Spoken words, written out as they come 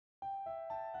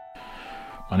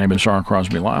My name is R.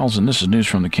 Crosby Lyles, and this is News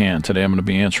from the Can. Today I'm going to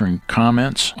be answering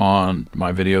comments on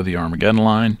my video, The Armageddon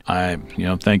Line. I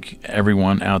thank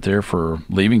everyone out there for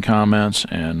leaving comments,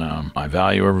 and I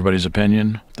value everybody's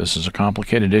opinion. This is a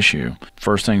complicated issue.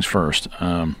 First things first,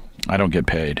 I don't get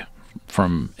paid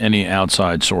from any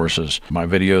outside sources. My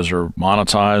videos are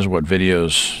monetized. What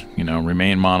videos,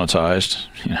 remain monetized.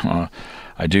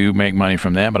 I do make money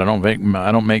from that, but I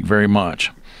don't make very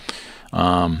much.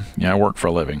 I work for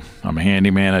a living. I'm a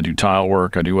handyman. I do tile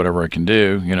work. I do whatever I can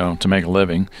do, to make a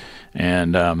living,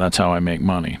 and that's how I make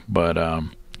money. But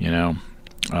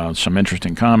some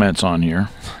interesting comments on here,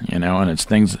 and it's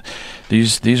things.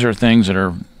 These are things that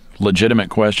are legitimate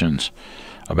questions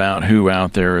about who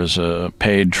out there is a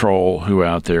paid troll, who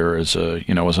out there is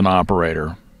is an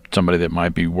operator, somebody that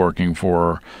might be working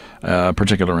for a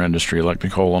particular industry, like the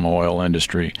coal and oil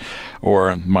industry,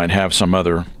 or might have some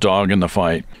other dog in the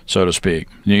fight, so to speak.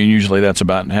 Usually that's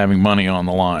about having money on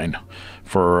the line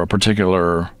for a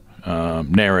particular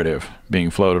narrative being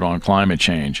floated on climate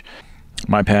change.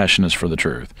 My passion is for the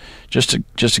truth. Just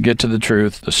to get to the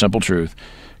truth, the simple truth,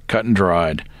 cut and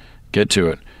dried, get to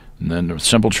it. And then the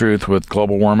simple truth with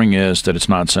global warming is that it's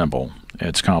not simple.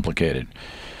 It's complicated.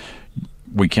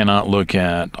 We cannot look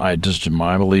at, in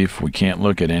my belief, we can't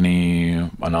look at any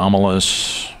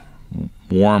anomalous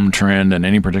warm trend in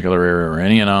any particular area or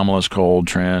any anomalous cold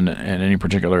trend in any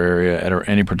particular area at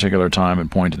any particular time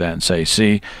and point to that and say,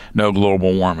 see, no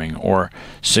global warming, or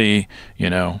see,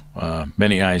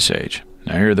 mini ice age.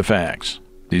 Now, here are the facts.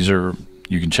 These are,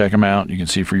 you can check them out. You can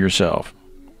see for yourself.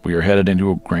 We are headed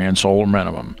into a grand solar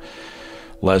minimum.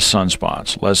 Less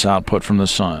sunspots, less output from the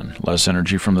sun, less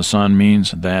energy from the sun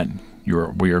means that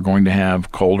we are going to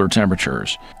have colder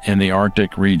temperatures in the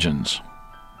Arctic regions.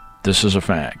 This is a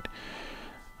fact.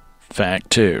 Fact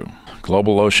 2,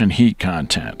 global ocean heat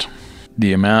content.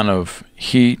 The amount of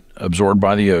heat absorbed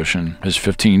by the ocean is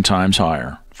 15 times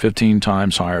higher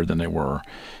than they were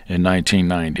in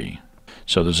 1990.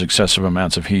 So there's excessive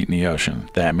amounts of heat in the ocean.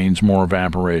 That means more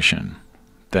evaporation.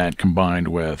 That combined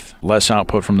with less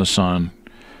output from the sun,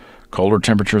 colder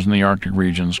temperatures in the Arctic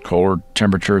regions, colder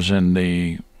temperatures in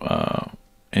the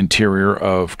interior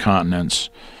of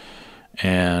continents,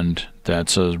 and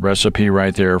that's a recipe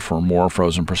right there for more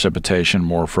frozen precipitation.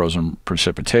 More frozen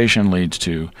precipitation leads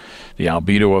to the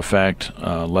albedo effect,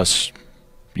 less,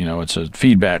 it's a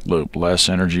feedback loop, less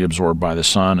energy absorbed by the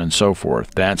sun and so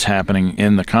forth. That's happening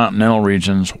in the continental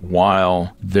regions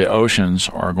while the oceans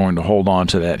are going to hold on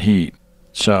to that heat.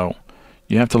 So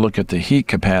you have to look at the heat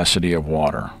capacity of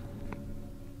water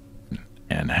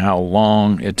and how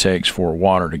long it takes for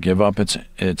water to give up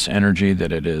its energy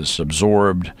that it is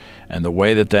absorbed, and the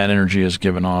way that energy is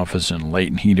given off is in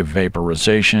latent heat of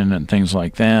vaporization and things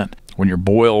like that. When you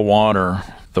boil water,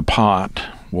 the pot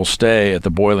will stay at the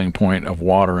boiling point of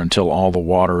water until all the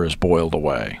water is boiled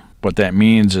away. What that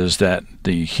means is that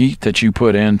the heat that you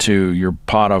put into your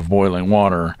pot of boiling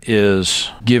water is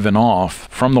given off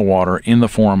from the water in the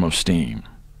form of steam.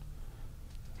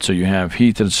 So you have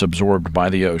heat that's absorbed by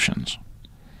the oceans.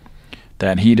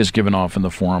 That heat is given off in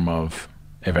the form of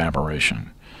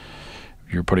evaporation.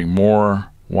 You're putting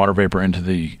more water vapor into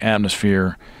the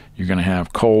atmosphere. You're going to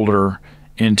have colder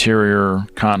interior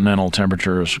continental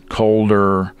temperatures,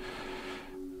 colder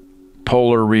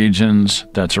polar regions.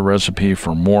 That's a recipe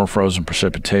for more frozen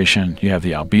precipitation. You have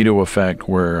the albedo effect,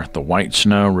 where the white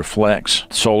snow reflects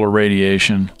solar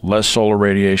radiation, less solar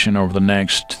radiation over the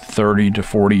next 30 to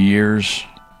 40 years.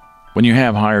 When you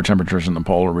have higher temperatures in the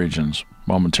polar regions,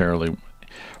 momentarily,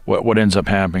 what ends up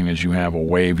happening is you have a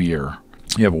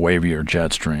wavier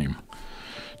jet stream.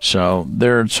 So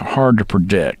it's hard to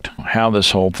predict how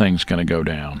this whole thing's going to go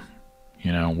down,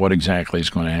 what exactly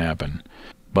is going to happen.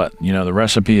 But, the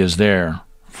recipe is there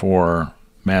for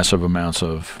massive amounts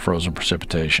of frozen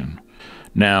precipitation.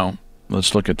 Now,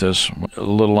 let's look at this.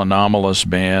 Little anomalous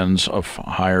bands of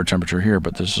higher temperature here,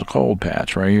 but this is a cold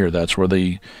patch right here. That's where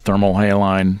the thermal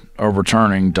haline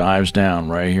overturning dives down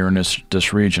right here in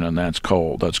this region, and that's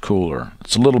cold. That's cooler.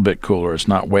 It's a little bit cooler. It's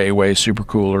not way super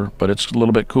cooler, but it's a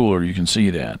little bit cooler. You can see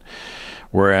that.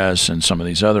 Whereas in some of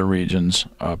these other regions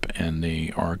up in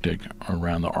the Arctic,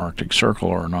 around the Arctic Circle,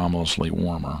 are anomalously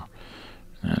warmer.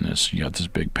 And you got this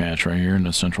big patch right here in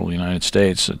the central United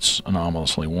States. It's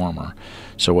anomalously warmer.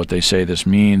 So what they say this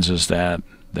means is that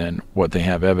then what they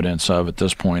have evidence of at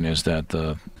this point is that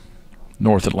the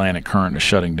North Atlantic current is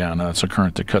shutting down. Now, that's a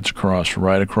current that cuts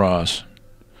right across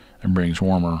and brings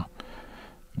warmer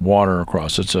water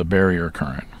across. It's a barrier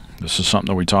current. This is something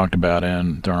that we talked about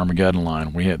in the Armageddon Line.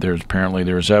 Apparently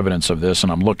there's evidence of this,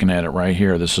 and I'm looking at it right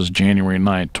here. This is January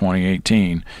 9th,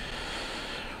 2018.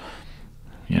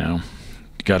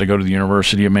 got to go to the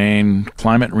University of Maine.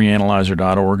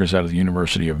 ClimateReanalyzer.org is out of the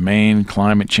University of Maine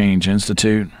Climate Change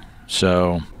Institute.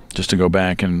 So just to go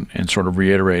back and sort of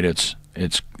reiterate,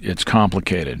 it's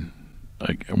complicated.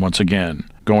 Like, once again,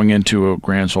 going into a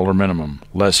grand solar minimum,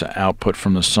 less output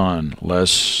from the sun,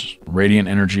 less radiant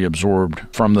energy absorbed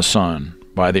from the sun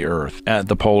by the Earth. At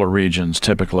the polar regions,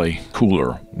 typically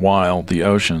cooler, while the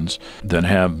oceans that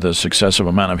have the successive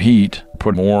amount of heat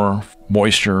put more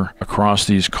moisture across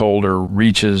these colder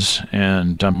reaches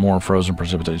and dump more frozen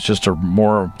precipitation. It's just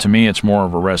to me, it's more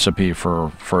of a recipe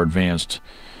for advanced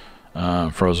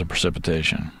frozen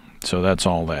precipitation. So that's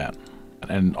all that.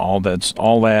 And all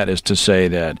that is to say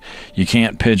that you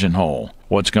can't pigeonhole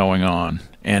what's going on,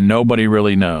 and nobody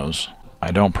really knows.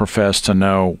 I don't profess to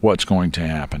know what's going to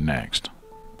happen next.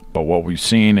 But what we've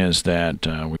seen is that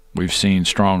we've seen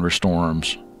stronger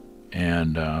storms,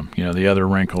 and the other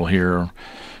wrinkle here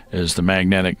is the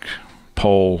magnetic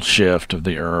pole shift of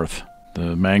the Earth.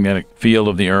 The magnetic field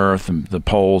of the Earth, the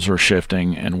poles are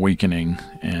shifting and weakening,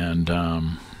 and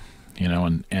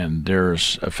and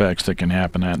there's effects that can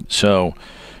happen. So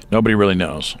nobody really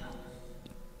knows.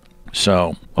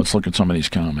 So let's look at some of these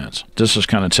comments. This is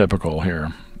kind of typical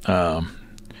here.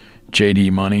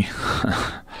 JD Money.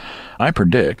 I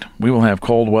predict we will have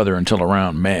cold weather until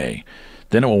around May.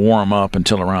 Then it will warm up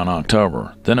until around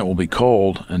October. Then it will be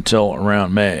cold until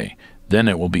around May. Then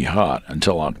it will be hot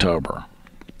until October.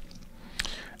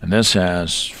 And this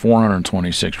has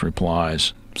 426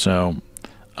 replies. So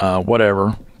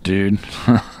whatever. Dude,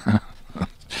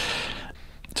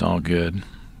 it's all good,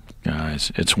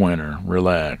 guys. It's winter.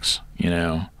 Relax,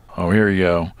 Oh, here you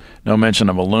go. No mention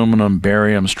of aluminum,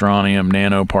 barium, strontium,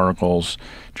 nanoparticles,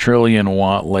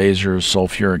 trillion-watt lasers,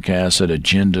 sulfuric acid,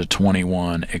 Agenda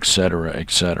 21, etc.,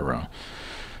 etc.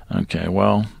 Okay,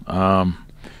 well,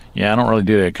 yeah, I don't really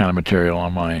do that kind of material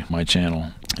on my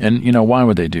channel. And, why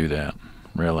would they do that,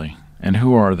 really? And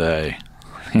who are they?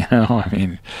 You know what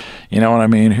I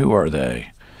mean? Who are they?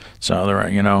 So they're,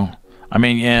 it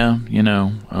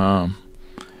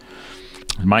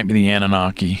might be the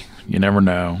Anunnaki. You never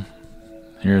know.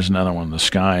 Here's another one. The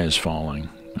sky is falling.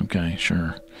 Okay,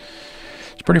 sure.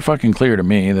 It's pretty fucking clear to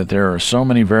me that there are so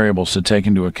many variables to take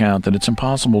into account that it's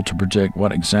impossible to predict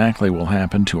what exactly will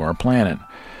happen to our planet.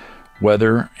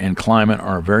 Weather and climate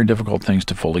are very difficult things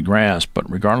to fully grasp, but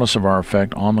regardless of our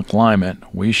effect on the climate,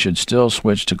 we should still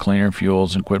switch to cleaner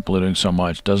fuels and quit polluting so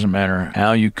much. Doesn't matter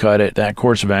how you cut it. That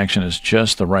course of action is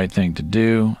just the right thing to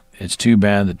do. It's too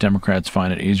bad that Democrats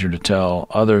find it easier to tell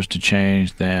others to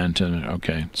change than to...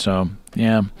 Okay, so,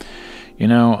 yeah,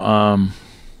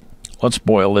 let's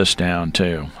boil this down,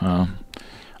 too.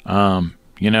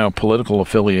 Political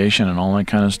affiliation and all that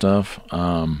kind of stuff,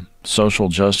 social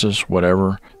justice,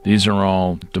 whatever. These are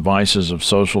all devices of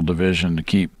social division to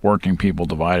keep working people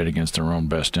divided against their own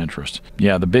best interest.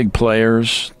 Yeah, the big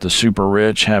players, the super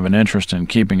rich, have an interest in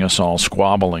keeping us all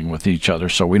squabbling with each other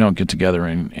so we don't get together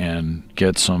and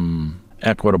get some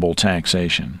equitable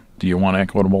taxation. Do you want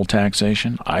equitable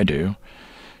taxation? I do.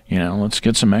 Let's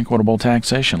get some equitable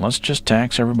taxation. Let's just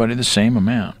tax everybody the same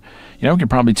amount. We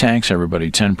could probably tax everybody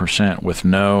 10% with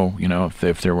no,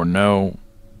 if there were no...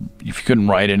 if you couldn't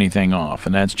write anything off,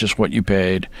 and that's just what you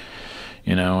paid,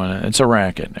 and it's a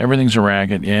racket. Everything's a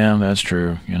racket. Yeah, that's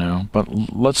true, but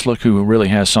let's look who really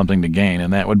has something to gain,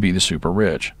 and that would be the super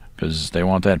rich, because they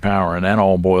want that power, and that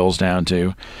all boils down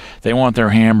to they want their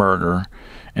hamburger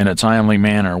in a timely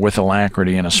manner with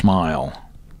alacrity and a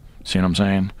smile. See what I'm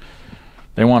saying?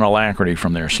 They want alacrity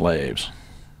from their slaves.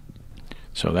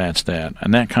 So that's that.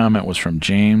 And that comment was from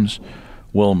James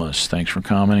Wilmus. Thanks for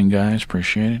commenting, guys.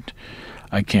 Appreciate it.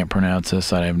 I can't pronounce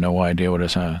this. I have no idea what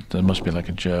it's. That must be like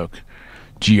a joke.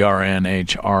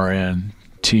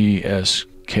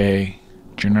 GRNHRNTSK.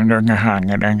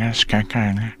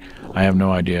 I have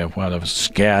no idea. Wow, that was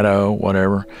Scato,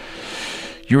 whatever.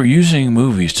 You're using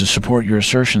movies to support your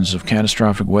assertions of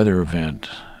catastrophic weather event.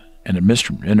 An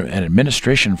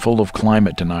administration full of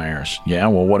climate deniers. Yeah,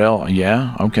 well, what else?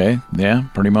 Yeah, okay, yeah,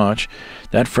 pretty much.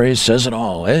 That phrase says it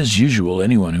all. As usual,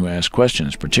 anyone who asks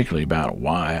questions, particularly about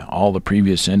why all the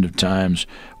previous end-of-times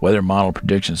weather model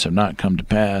predictions have not come to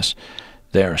pass,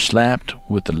 they are slapped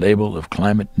with the label of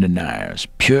climate deniers.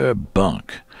 Pure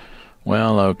bunk.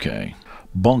 Well, okay.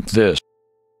 Bunk this.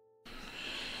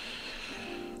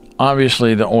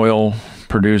 Obviously, the oil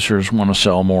producers want to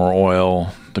sell more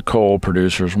oil. The coal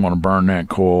producers want to burn that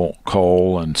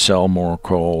coal and sell more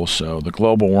coal. So the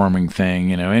global warming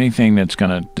thing, anything that's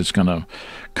gonna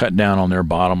cut down on their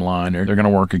bottom line, they're gonna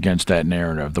work against that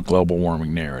narrative, the global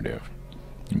warming narrative.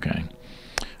 Okay,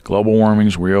 global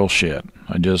warming's real shit.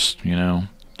 And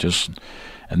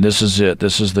And this is it.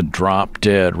 This is the drop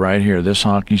dead right here. This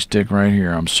hockey stick right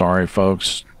here. I'm sorry,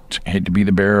 folks. I hate to be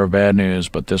the bearer of bad news,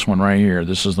 but this one right here,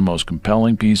 this is the most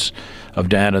compelling piece of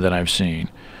data that I've seen.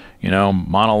 You know,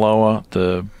 Mauna Loa,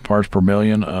 the parts per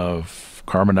million of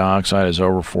carbon dioxide is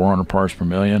over 400 parts per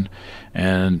million,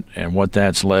 and what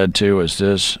that's led to is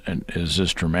this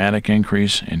dramatic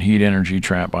increase in heat energy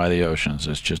trapped by the oceans.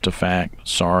 It's just a fact.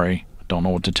 Sorry, don't know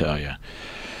what to tell you.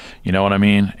 You know what I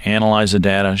mean? Analyze the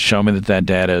data. Show me that that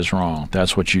data is wrong.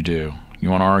 That's what you do. You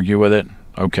want to argue with it?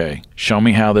 Okay. Show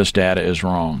me how this data is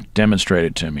wrong. Demonstrate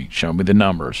it to me. Show me the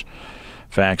numbers.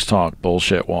 Facts talk,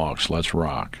 bullshit walks. Let's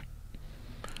rock.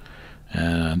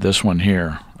 And this one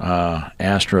here,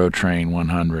 Astro Train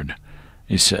 100.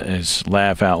 He says,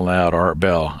 laugh out loud, Art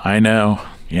Bell. I know.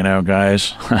 You know,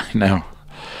 guys. I know.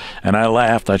 And I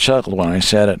laughed, I chuckled when I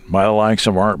said it. By the likes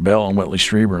of Art Bell and Whitley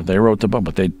Strieber. They wrote the book,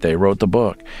 but they wrote the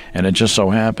book. And it just so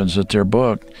happens that their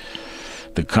book,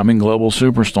 The Coming Global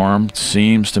Superstorm,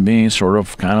 seems to be sort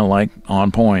of kind of like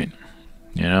on point.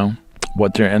 You know?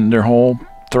 And their whole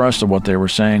thrust of what they were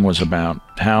saying was about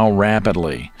how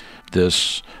rapidly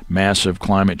this massive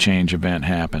climate change event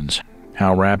happens.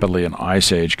 How rapidly an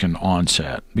ice age can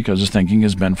onset, because the thinking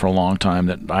has been for a long time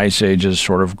that ice ages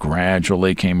sort of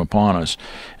gradually came upon us,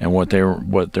 and what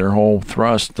their whole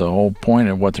thrust, the whole point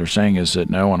of what they're saying is that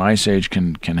no, an ice age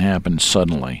can happen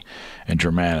suddenly and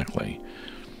dramatically.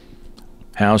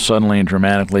 How suddenly and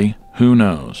dramatically, who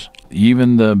knows?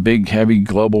 Even the big, heavy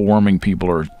global warming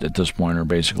people are at this point are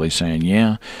basically saying,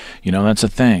 yeah, you know, that's a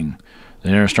thing.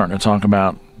 Then they're starting to talk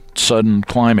about sudden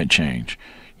climate change.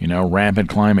 You know, rapid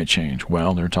climate change.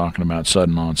 Well, they're talking about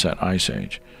sudden onset ice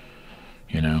age.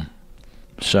 You know,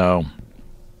 so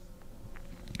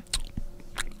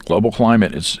global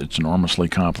climate it's enormously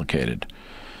complicated.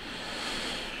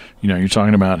 You know, you're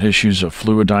talking about issues of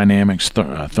fluid dynamics,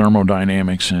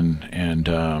 thermodynamics, and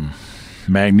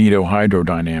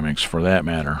magnetohydrodynamics, for that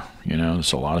matter. You know,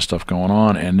 there's a lot of stuff going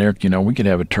on, and there, you know, we could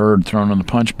have a turd thrown in the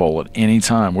punch bowl at any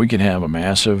time. We could have a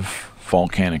massive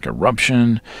volcanic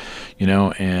eruption, you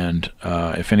know, and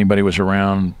if anybody was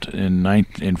around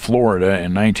in Florida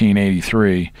in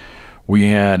 1983, we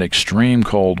had extreme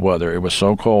cold weather. It was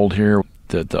so cold here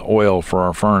that the oil for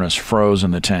our furnace froze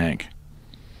in the tank.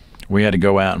 We had to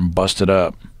go out and bust it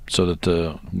up so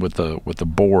that with the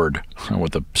board,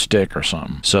 with a stick or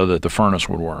something, so that the furnace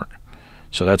would work.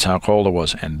 So that's how cold it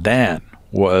was, and that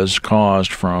was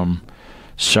caused from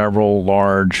several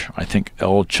large, I think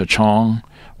El Chachong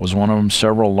was one of them,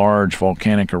 several large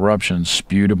volcanic eruptions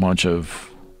spewed a bunch of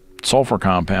sulfur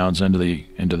compounds into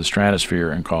the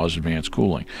stratosphere and caused advanced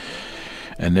cooling.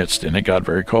 And it got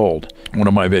very cold. One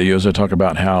of my videos, I talk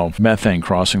about how methane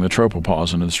crossing the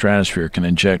tropopause into the stratosphere can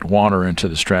inject water into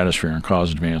the stratosphere and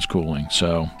cause advanced cooling.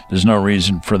 So there's no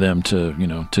reason for them to, you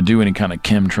know, to do any kind of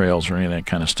chemtrails or any of that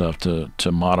kind of stuff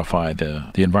to modify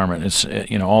the environment. It's,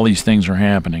 you know, all these things are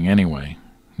happening anyway.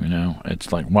 You know,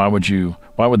 it's like, why would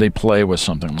they play with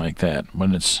something like that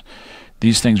when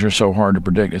these things are so hard to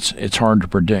predict? It's hard to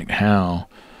predict how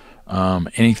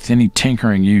any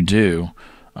tinkering you do,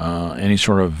 any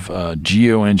sort of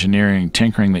geoengineering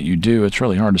tinkering that you do, it's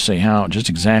really hard to say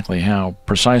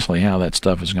precisely how that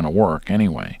stuff is going to work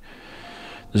anyway.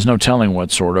 There's no telling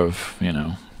what sort of, you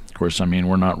know, of course, I mean,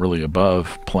 we're not really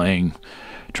above trying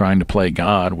to play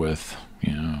God with,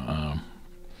 you know,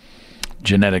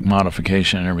 genetic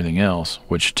modification and everything else,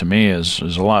 which to me is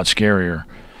a lot scarier.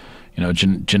 You know,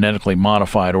 genetically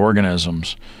modified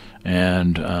organisms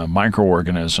and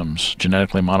microorganisms,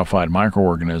 genetically modified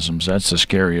microorganisms, that's the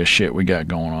scariest shit we got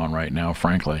going on right now,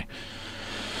 frankly.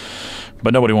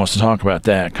 But nobody wants to talk about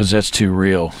that because that's too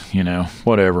real, you know,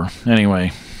 whatever.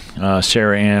 Anyway,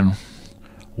 Sarah Ann,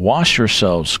 wash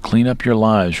yourselves, clean up your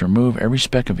lives, remove every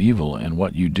speck of evil in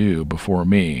what you do before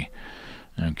me.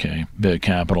 Okay, big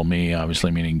capital Me,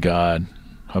 obviously meaning God.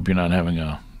 Hope you're not having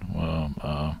a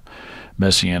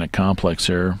messianic complex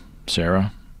there,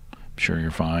 Sarah. I'm sure you're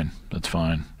fine. That's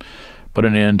fine. Put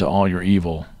an end to all your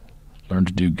evil. Learn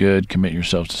to do good. Commit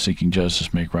yourselves to seeking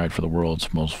justice. Make right for the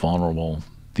world's most vulnerable,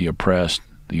 the oppressed,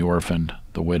 the orphaned,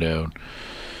 the widowed.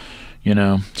 You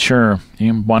know, sure,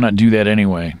 why not do that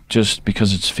anyway? Just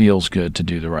because it feels good to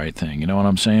do the right thing. You know what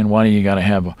I'm saying? Why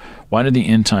did the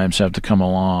end times have to come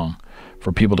along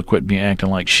for people to quit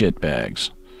acting like shitbags?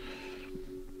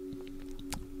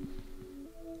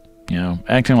 You know,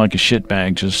 acting like a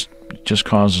shitbag just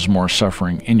causes more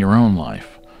suffering in your own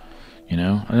life. You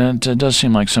know, and it does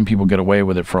seem like some people get away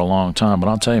with it for a long time, but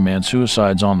I'll tell you, man,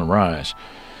 suicide's on the rise.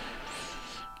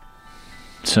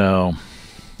 So,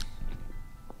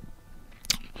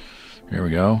 here we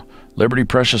go. Liberty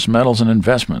Precious Metals and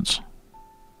Investments.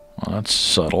 Well, that's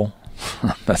subtle.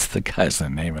 That's the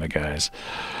name of the guys.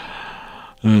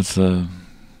 It's I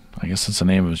guess it's the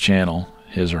name of his channel,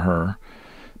 his or her.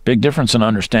 Big difference in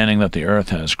understanding that the Earth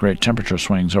has great temperature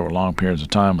swings over long periods of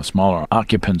time with smaller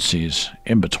occupancies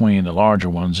in between the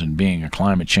larger ones, and being a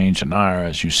climate change denier,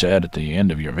 as you said at the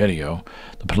end of your video.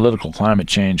 The political climate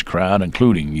change crowd,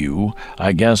 including you,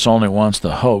 I guess only wants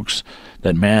the hoax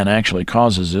that man actually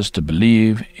causes this to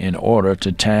believe in order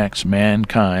to tax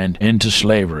mankind into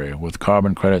slavery with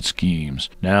carbon credit schemes.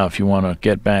 Now, if you want to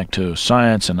get back to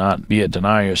science and not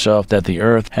deny yourself that the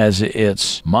Earth has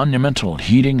its monumental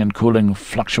heating and cooling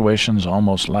fluctuations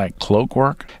almost like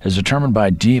clockwork, is determined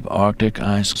by deep Arctic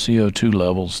ice CO2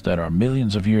 levels that are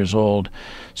millions of years old.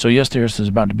 So yes, the Earth is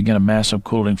about to begin a massive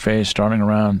cooling phase starting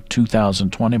around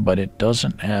 2020, but it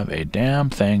doesn't have a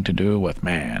damn thing to do with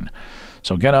man.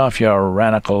 So get off your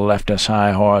radical leftist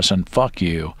high horse and fuck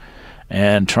you,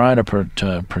 and try to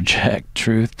project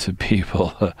truth to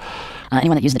people.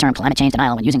 Anyone that uses the term climate change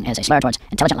denial when using it as a slur towards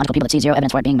intelligent, logical people that see zero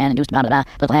evidence for it being man-induced, blah, blah, blah,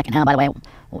 political hack, and how, by the way,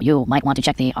 you might want to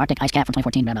check the Arctic ice cap from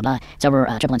 2014, blah, blah, blah. It's over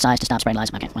triple in size to stop spreading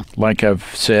lies. Okay, well. Like I've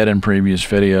said in previous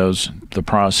videos, the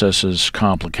process is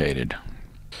complicated.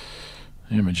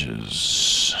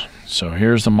 Images. So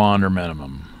here's the Maunder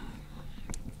minimum.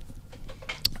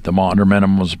 The Maunder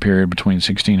minimum was a period between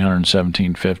 1600 and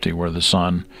 1750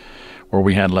 where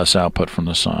we had less output from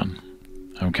the sun.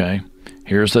 Okay?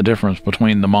 Here's the difference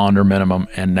between the Maunder minimum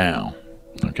and now.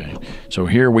 Okay? So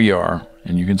here we are,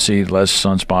 and you can see less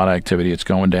sunspot activity. It's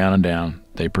going down and down.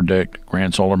 They predict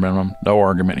grand solar minimum. No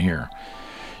argument here.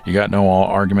 You got no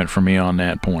argument from me on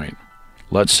that point.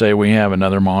 Let's say we have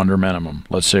another Maunder minimum.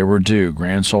 Let's say we're due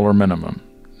grand solar minimum.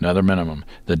 Another minimum.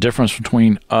 The difference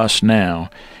between us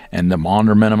now and the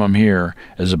Maunder minimum here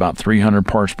is about 300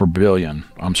 parts per billion.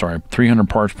 I'm sorry, 300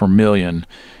 parts per million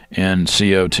in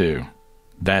CO2.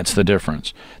 That's the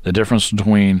difference. The difference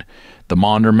between the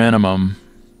Maunder minimum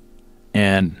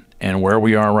and where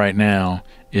we are right now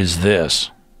is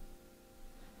this.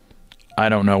 I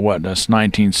don't know what, that's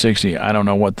 1960. I don't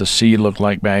know what the sea looked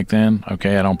like back then.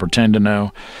 Okay, I don't pretend to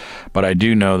know. But I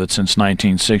do know that since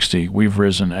 1960, we've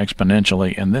risen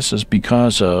exponentially, and this is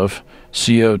because of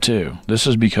CO2. This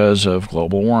is because of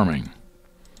global warming.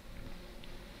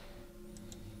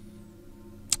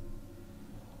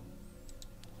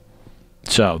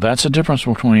 So that's the difference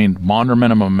between Maunder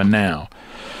minimum and now.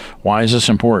 Why is this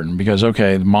important? Because,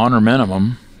 okay, the Maunder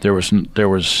minimum, there was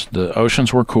the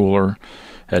oceans were cooler,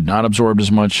 had not absorbed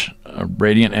as much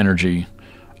radiant energy.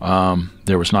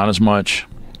 There was not as much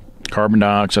carbon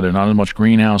dioxide, and not as much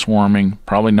greenhouse warming,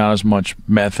 probably not as much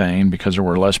methane because there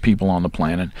were less people on the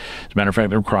planet. As a matter of fact,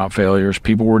 there were crop failures,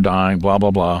 people were dying, blah,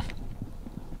 blah, blah.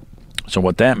 So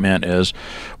what that meant is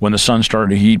when the sun started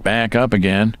to heat back up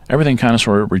again, everything kind of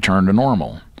sort of returned to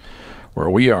normal. Where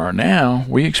we are now,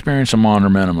 we experience a Maunder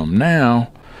minimum.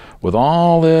 Now, with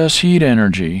all this heat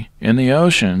energy in the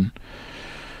ocean,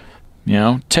 you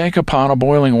know, take a pot of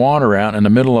boiling water out in the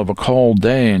middle of a cold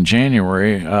day in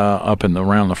January, up in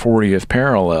around the 40th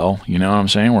parallel, you know what I'm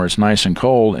saying, where it's nice and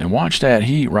cold, and watch that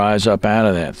heat rise up out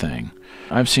of that thing.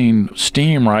 I've seen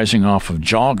steam rising off of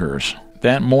joggers.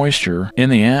 That moisture in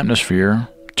the atmosphere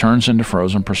turns into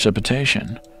frozen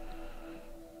precipitation.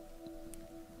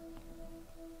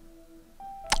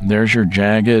 There's your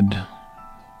jagged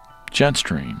jet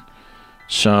stream.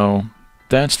 So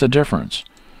that's the difference.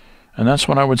 And that's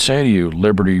what I would say to you,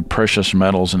 Liberty Precious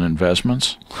Metals and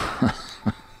Investments.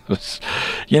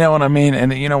 You know what I mean?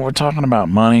 And, you know, we're talking about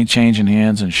money changing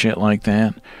hands and shit like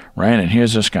that, right? And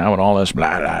here's this guy with all this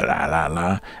blah, blah, blah, blah,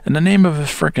 blah. And the name of his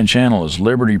frickin' channel is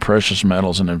Liberty Precious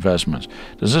Metals and Investments.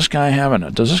 Does this guy have a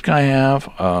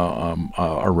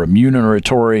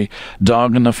remuneratory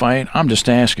dog in the fight? I'm just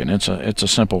asking. It's a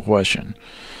simple question.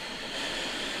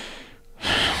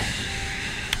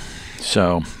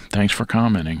 So, thanks for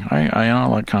commenting. I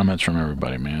like comments from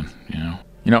everybody, man.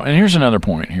 You know, and here's another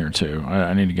point here too.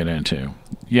 I need to get into.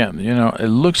 Yeah, you know, it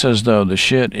looks as though the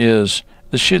shit's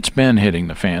been hitting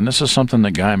the fan. This is something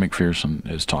that Guy McPherson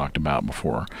has talked about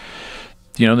before.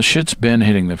 You know, the shit's been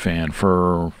hitting the fan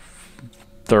for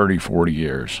 30, 40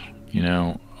 years. You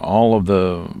know, all of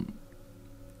the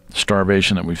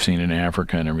starvation that we've seen in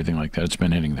Africa and everything like that, it's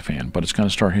been hitting the fan. But it's going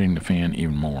to start hitting the fan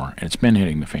even more. It's been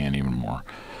hitting the fan even more.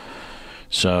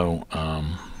 So,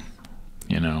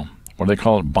 you know, what do they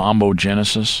call it?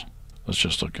 Bombogenesis? Let's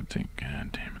just look at the... God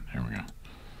damn it. There we go.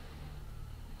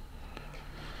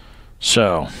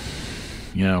 So,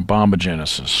 you know,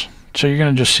 Bombogenesis. So you're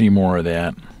going to just see more of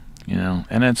that, you know,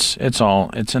 and it's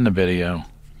in the video,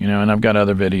 you know, and I've got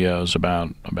other videos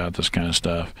about this kind of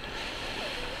stuff.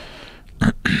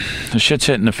 the shit's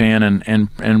hitting the fan,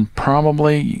 and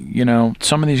probably, you know,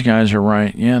 some of these guys are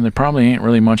right. Yeah, there probably ain't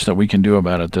really much that we can do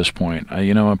about it at this point.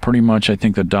 You know, pretty much I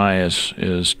think the die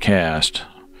is cast,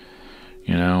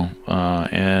 you know,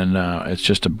 and it's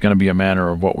just going to be a matter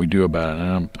of what we do about it.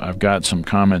 And I've got some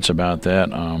comments about that,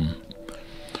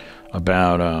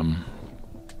 about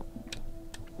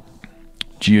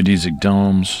geodesic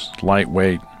domes,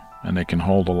 lightweight, and they can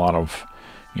hold a lot of,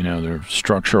 you know, they're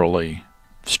structurally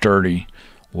sturdy,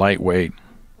 lightweight,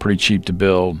 pretty cheap to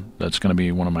build. That's going to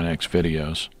be one of my next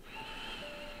videos.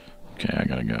 Okay, I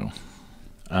gotta go.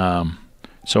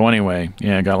 So anyway,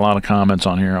 yeah, I got a lot of comments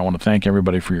on here. I want to thank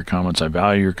everybody for your comments. I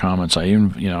value your comments. I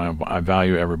even, you know, I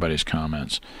value everybody's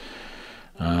comments.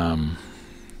 You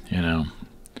know,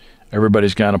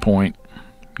 everybody's got a point,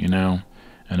 you know,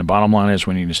 and the bottom line is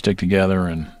we need to stick together,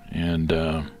 and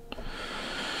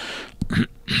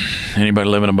anybody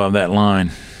living above that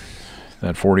line,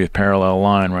 that 40th parallel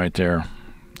line right there,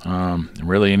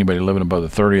 really anybody living above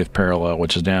the 30th parallel,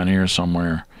 which is down here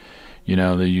somewhere, you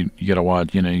know, that you got to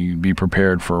watch, you know, you be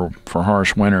prepared for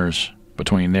harsh winters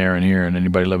between there and here, and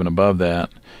anybody living above that,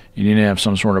 you need to have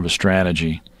some sort of a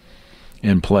strategy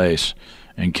in place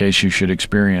in case you should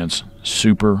experience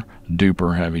super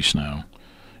duper heavy snow.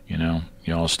 You know,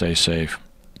 you all stay safe,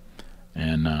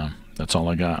 and that's all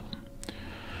I got.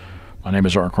 My name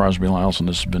is R. Crosby Lyles, and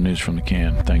this has been News from the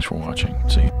Can. Thanks for watching.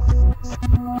 See you.